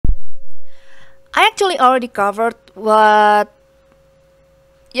I actually already covered what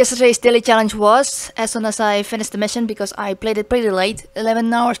yesterday's daily challenge was as soon as I finished the mission because I played it pretty late,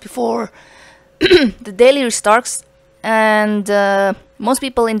 11 hours before the daily restarts, and most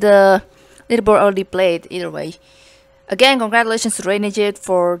people in the leaderboard already played either way. Again, congratulations to Renegade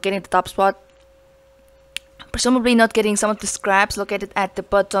for getting the top spot. Presumably not getting some of the scraps located at the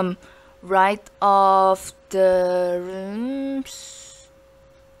bottom right of the rooms.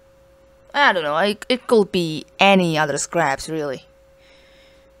 I don't know, it could be any other scraps really.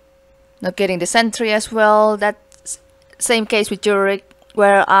 Not getting the sentry as well. That same case with Jurek,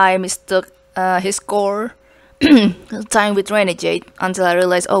 where I mistook his score tying with Renegade until I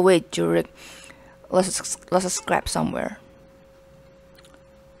realized, oh wait, Jurek lost a scrap somewhere.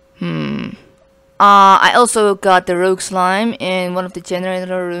 I also got the rogue slime in one of the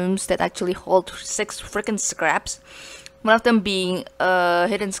generator rooms that actually hold 6 freaking scraps. One of them being a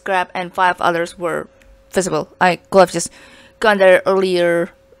hidden scrap and 5 others were visible. I could have just gone there earlier,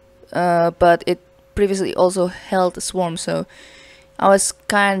 but it previously also held a swarm, so I was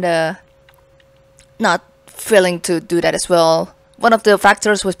kinda not feeling to do that as well. One of the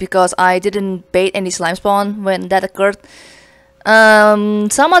factors was because I didn't bait any slime spawn when that occurred.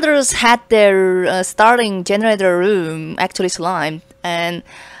 Some others had their starting generator room actually slimed, and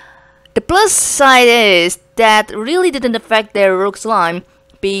the plus side is that really didn't affect their rogue slime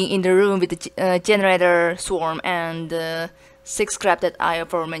being in the room with the generator swarm and the 6 scrap that I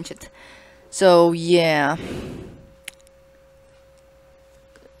aforementioned. So yeah,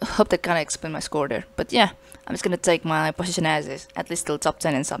 hope that kinda explained my score there. But yeah, I'm just gonna take my position as is, at least till top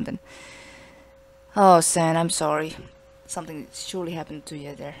 10 and something. Oh San, I'm sorry. Something surely happened to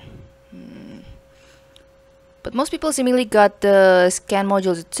you there. But most people seemingly got the scan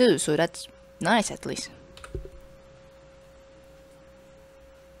modules too, so that's nice at least.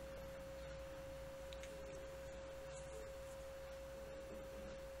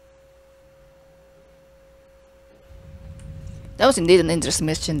 That was indeed an interesting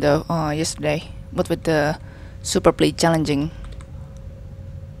mission though, yesterday. What with the super play challenging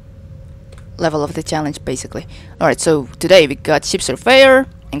level of the challenge basically. Alright, so today we got Ship Surveyor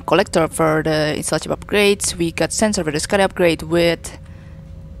and Collector for the installation upgrades. We got Sensor for the Sky upgrade with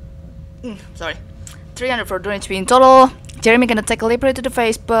 300 for drone HP in total. Jeremy gonna take a Liberator to the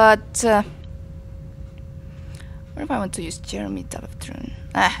face, but what if I want to use Jeremy type of drone?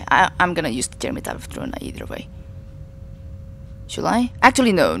 I'm gonna use the Jeremy type of drone either way. Should I?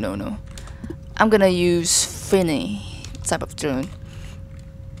 Actually no. I'm gonna use Finny type of drone.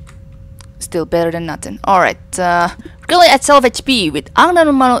 Still better than nothing. Alright, really at self HP with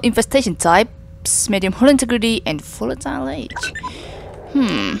abnormal infestation types, medium hull integrity, and volatile age.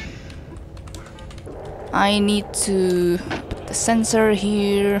 I need to put the sensor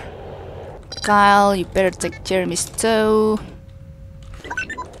here. Kyle, you better take Jeremy's toe.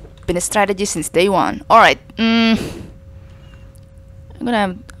 Been a strategy since day one. Alright, I'm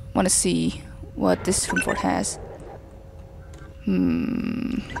gonna wanna see what this room fort has.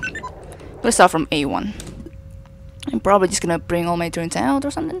 Let's start from A1. I'm probably just gonna bring all my drones out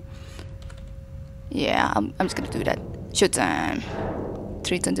or something. Yeah, I'm just gonna do that. Showtime.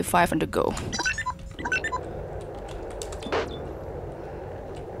 325 on the go.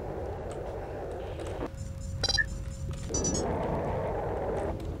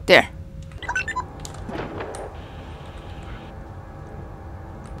 There.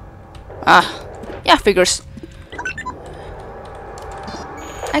 Yeah, figures.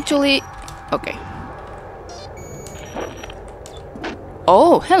 Actually, okay.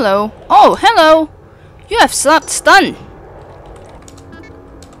 Oh, hello. Oh, hello. You have slapped stun.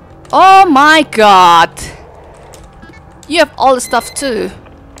 Oh my god. You have all the stuff too.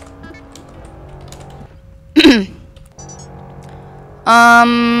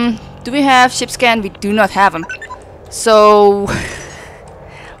 Do we have ship scan? We do not have them. So,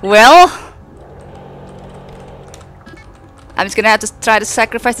 well, I'm just gonna have to try to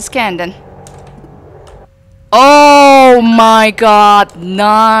sacrifice the scan then. Oh my god,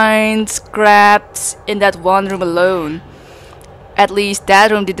 9 scraps in that one room alone. At least that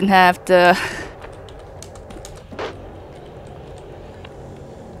room didn't have the...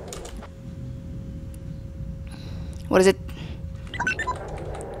 What is it?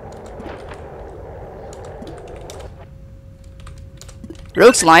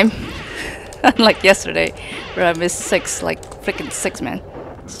 Rogue slime. Unlike yesterday, where I missed 6, like freaking 6, man.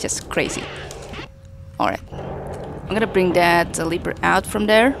 It's just crazy. Alright. I'm gonna bring that Leaper out from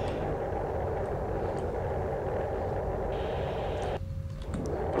there.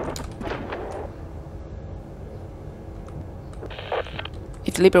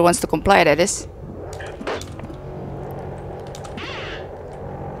 If the Leaper wants to comply, that is.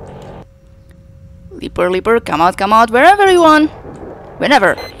 Leaper, Leaper, come out, wherever you want.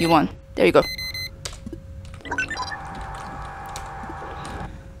 Whenever you want. There you go.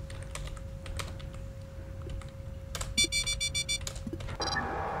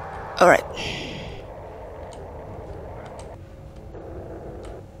 Alright.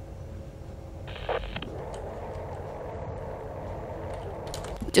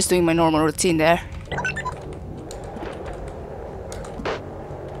 Just doing my normal routine there.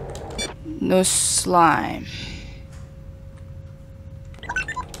 No slime.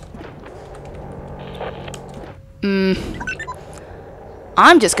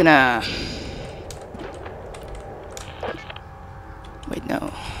 I'm just gonna... Wait,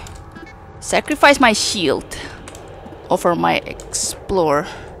 no. Sacrifice my shield. Offer my explore.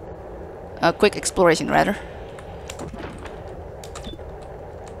 A quick exploration, rather.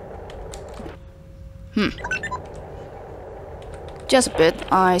 Just a bit.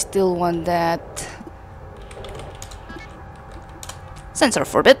 I still want that sensor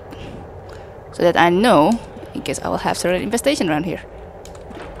for a bit, so that I know in case I will have certain infestation around here.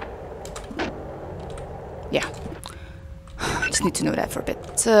 Yeah, just need to know that for a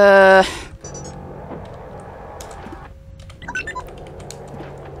bit.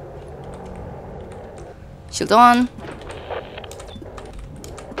 Shield on.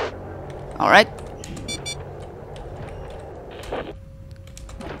 All right.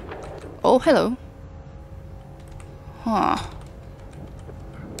 Oh, hello. Huh.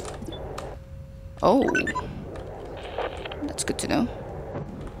 Oh. That's good to know.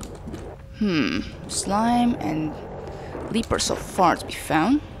 Slime and leaper so far to be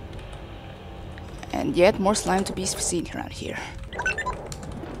found. And yet more slime to be seen around here.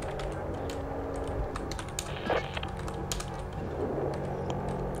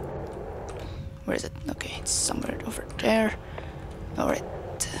 Where is it? Okay, it's somewhere over there. Alright.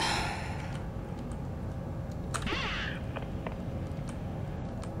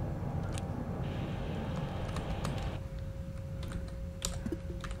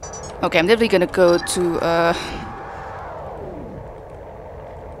 Okay, I'm definitely gonna go to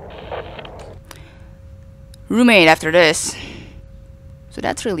roommate after this. So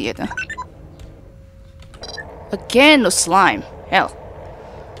that's really it, huh? Again, no slime. Hell.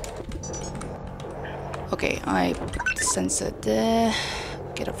 Okay, I put the sensor there.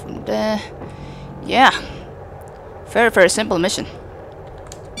 Get up from there. Yeah. Very, very simple mission.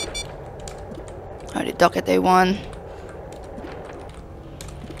 Already dock at A1.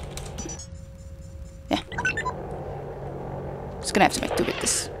 Yeah. Just gonna have to make do with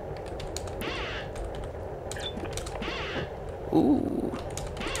this. Ooh.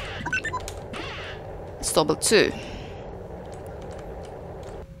 It's double 2.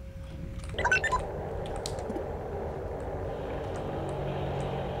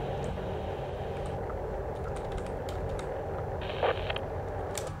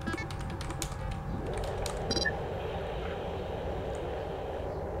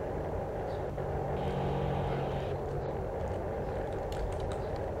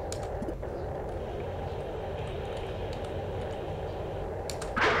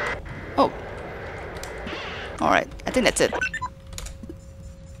 Oh. Alright, I think that's it.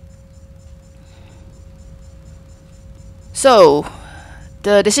 So,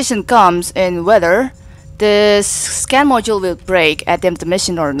 the decision comes in whether this scan module will break at the end of the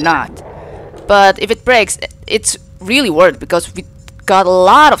mission or not. But if it breaks, it's really worth it because we got a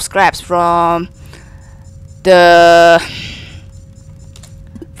lot of scraps from the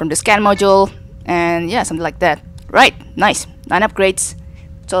scan module and yeah, something like that. Right, nice. 9 upgrades.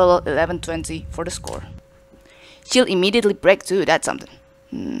 Total 1120 for the score. She'll immediately break too, that's something.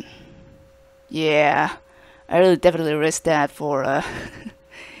 Yeah, I really definitely risked that for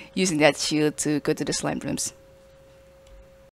using that shield to go to the slime rooms.